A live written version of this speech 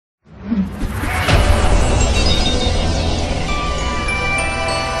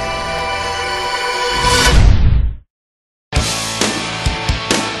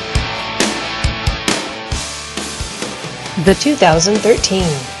The 2013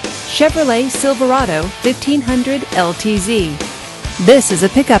 Chevrolet Silverado 1500 LTZ. This is a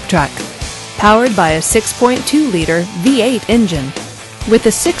pickup truck powered by a 6.2-liter V8 engine with a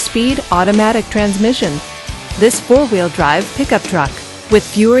 6-speed automatic transmission. This four-wheel drive pickup truck with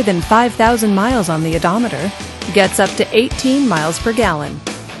fewer than 5,000 miles on the odometer gets up to 18 miles per gallon.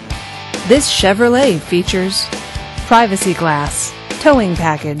 This Chevrolet features privacy glass, towing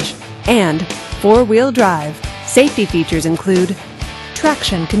package, and four-wheel drive. Safety features include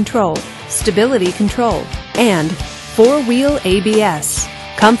traction control, stability control, and four-wheel ABS.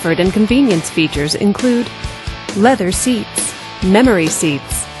 Comfort and convenience features include leather seats, memory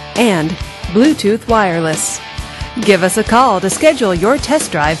seats, and Bluetooth wireless. Give us a call to schedule your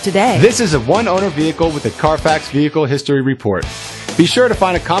test drive today. This is a one-owner vehicle with a Carfax Vehicle History Report. Be sure to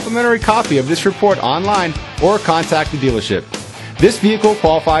find a complimentary copy of this report online or contact the dealership. This vehicle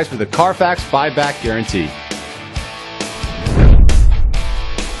qualifies for the Carfax buyback guarantee.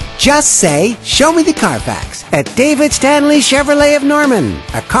 Just say, "Show me the Carfax" at David Stanley Chevrolet of Norman,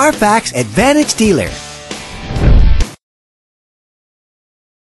 a Carfax Advantage dealer.